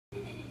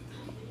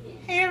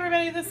Hey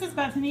everybody, this is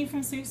Bethany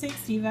from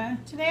Sweepstakes Diva.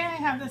 Today I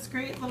have this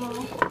great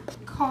little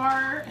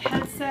car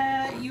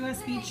headset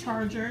USB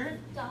charger,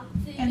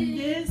 and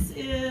this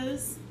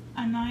is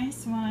a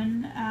nice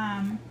one.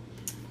 Trying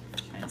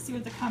to see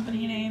what the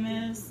company name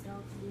is.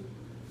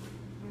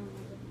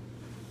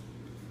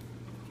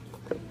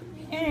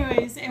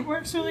 Anyways, it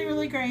works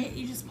really great.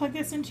 You just plug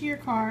this into your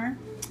car.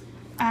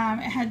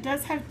 It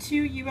does have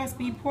two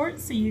USB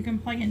ports, so you can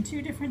plug in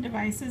two different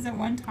devices at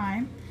one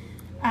time.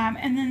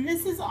 And then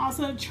this is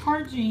also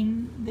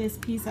charging this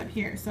piece up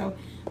here. So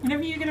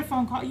whenever you get a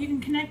phone call, you can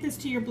connect this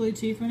to your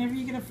Bluetooth. Whenever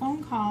you get a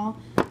phone call,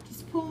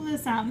 just pull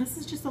this out. And this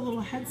is just a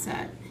little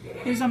headset.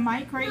 There's a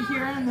mic right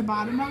here on the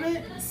bottom of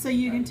it, so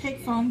you can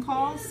take phone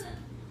calls.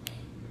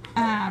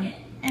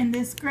 And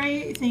this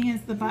great thing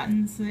is the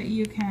button so that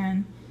you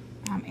can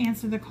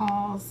answer the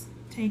calls,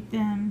 take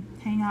them,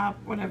 hang up,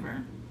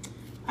 whatever.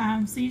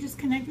 So you just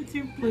connect it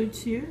through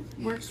Bluetooth.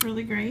 Works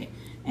really great,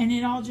 and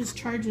it all just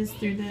charges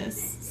through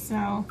this.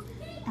 So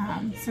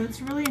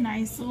it's really a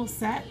nice little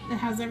set that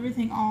has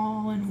everything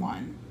all in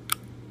one.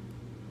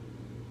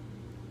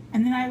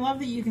 And then I love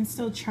that you can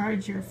still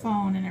charge your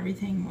phone and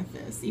everything with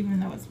this, even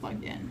though it's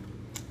plugged in.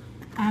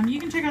 You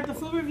can check out the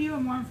full review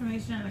and more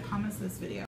information in the comments of this video.